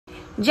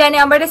Jenny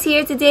Ambertas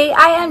here. Today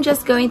I am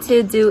just going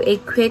to do a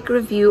quick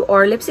review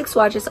or lipstick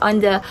swatches on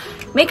the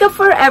Makeup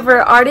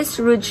Forever Artist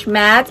Rouge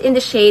Matte in the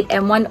shade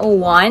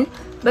M101.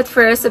 But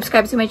first,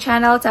 subscribe to my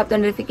channel, tap the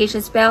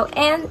notifications bell,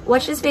 and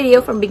watch this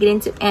video from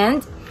beginning to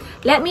end.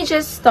 Let me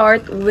just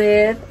start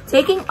with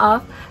taking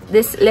off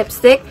this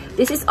lipstick.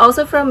 This is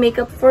also from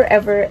Makeup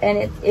Forever and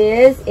it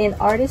is in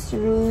Artist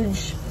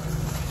Rouge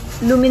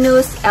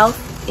Luminous L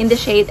in the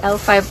shade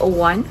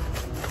L501.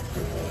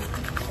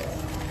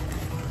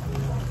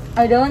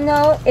 I don't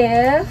know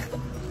if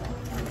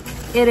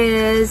it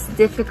is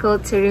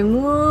difficult to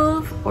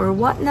remove or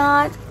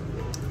whatnot.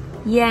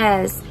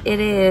 Yes, it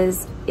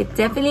is. It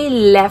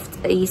definitely left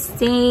a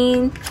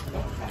stain.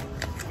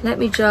 Let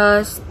me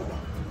just...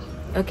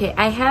 Okay,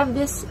 I have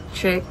this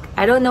trick.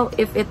 I don't know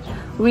if it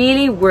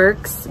really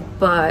works,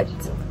 but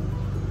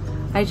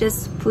I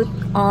just put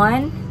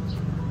on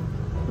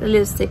the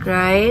lipstick,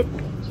 right?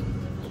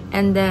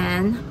 And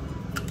then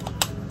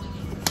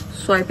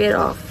swipe it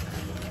off.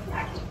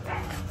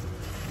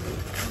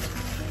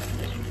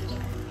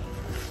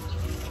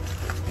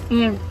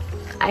 And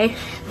I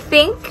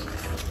think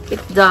it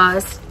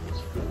does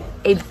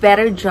a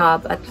better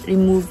job at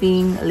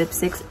removing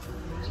lipsticks,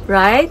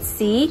 right?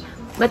 See?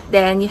 But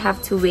then you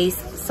have to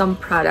waste some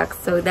products,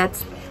 so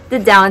that's the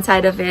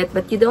downside of it.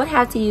 But you don't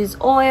have to use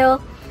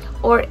oil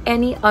or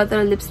any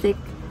other lipstick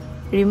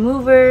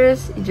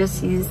removers. You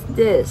just use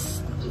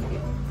this.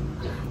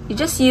 You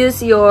just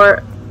use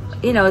your,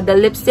 the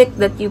lipstick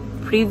that you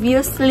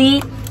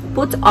previously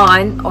put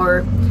on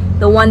or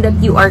the one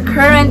that you are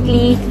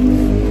currently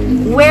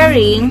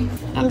wearing,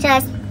 and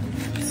just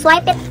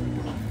swipe it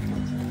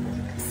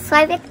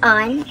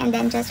on and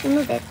then just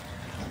remove it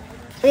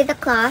with a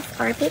cloth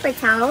or a paper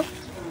towel.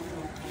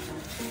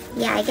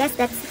 Yeah, I guess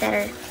that's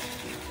better.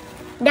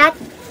 That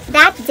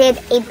did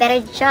a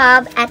better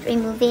job at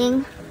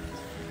removing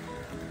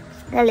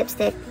the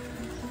lipstick.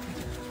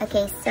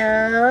 Okay,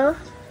 so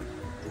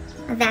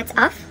that's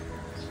off.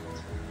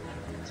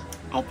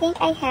 I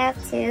think I have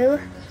to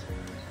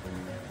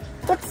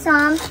put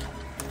some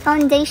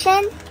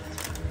foundation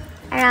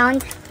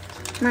around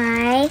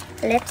my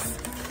lips.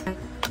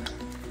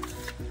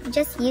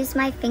 Just use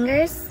my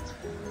fingers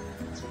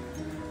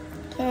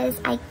because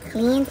I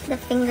cleaned the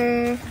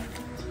finger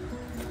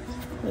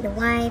with a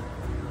wipe.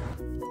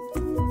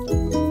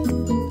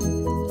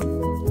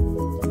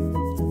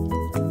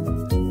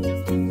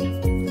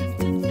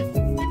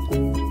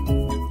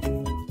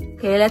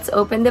 Okay, let's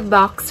open the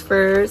box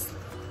first.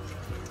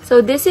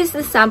 So this is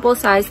the sample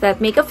size that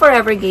Makeup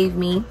Forever gave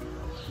me.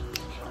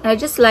 I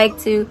just like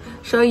to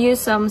show you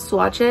some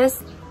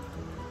swatches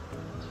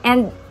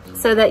and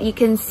so that you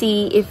can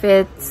see if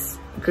it's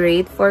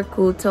great for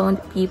cool toned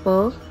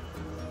people,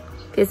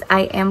 because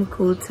I am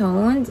cool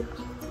toned.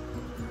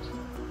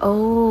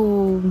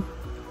 Oh,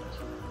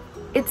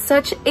 it's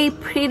such a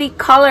pretty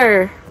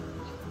color.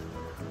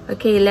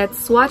 Okay,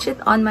 let's swatch it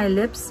on my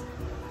lips.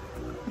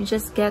 Let me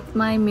just get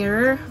my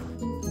mirror.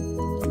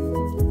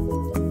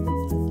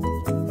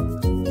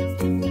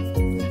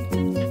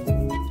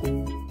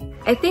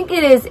 I think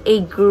it is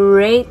a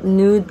great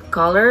nude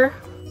color.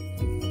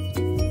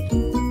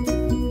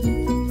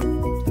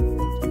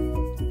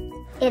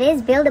 It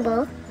is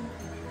buildable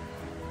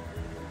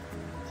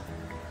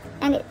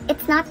and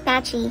it's not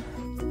patchy.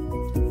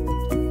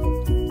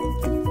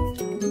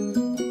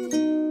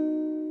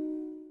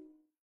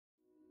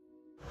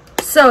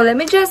 So let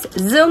me just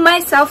zoom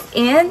myself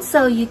in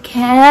so you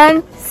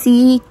can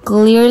see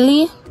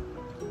clearly.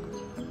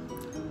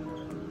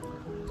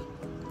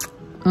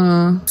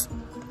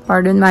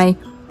 Pardon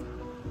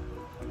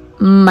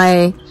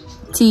my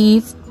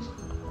teeth.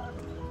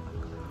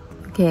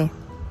 Okay.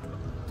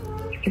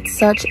 It's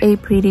such a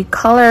pretty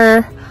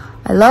color.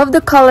 I love the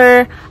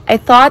color. I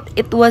thought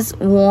it was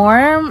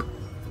warm,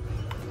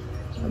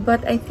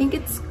 but I think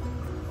it's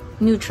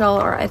neutral,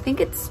 or I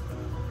think it's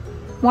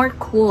more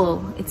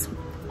cool. It's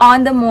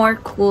on the more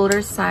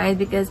cooler side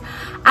because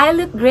I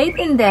look great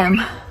in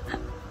them.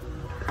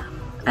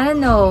 I don't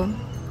know.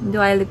 Do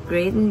I look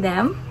great in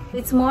them?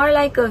 It's more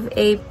like of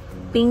a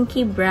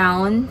pinky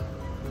brown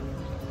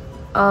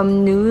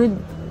nude.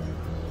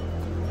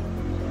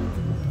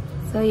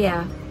 So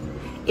yeah.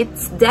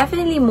 It's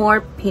definitely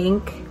more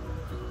pink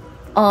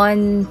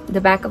on the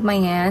back of my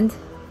hand.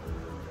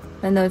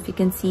 I don't know if you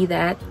can see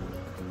that.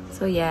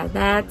 So yeah,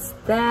 that's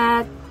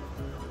that.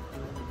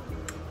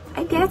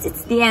 I guess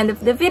it's the end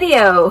of the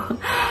video.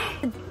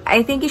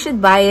 I think you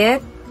should buy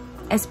it,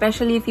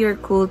 especially if you're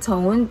cool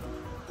toned.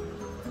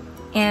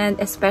 And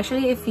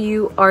especially if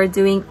you are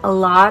doing a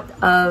lot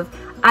of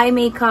eye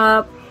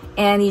makeup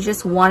and you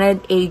just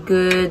wanted a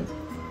good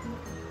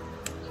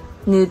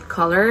nude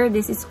color.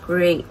 This is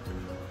great.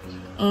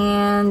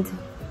 And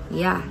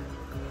yeah,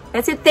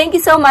 that's it. Thank you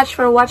so much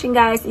for watching,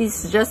 guys.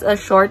 It's just a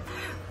short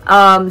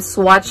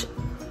swatch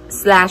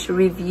 /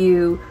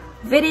 review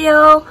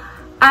video.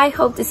 I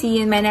hope to see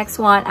you in my next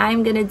one.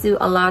 I'm gonna do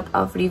a lot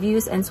of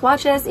reviews and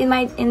swatches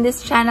in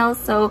this channel,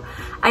 so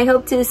I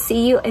hope to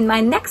see you in my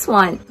next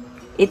one.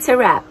 It's a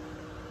wrap.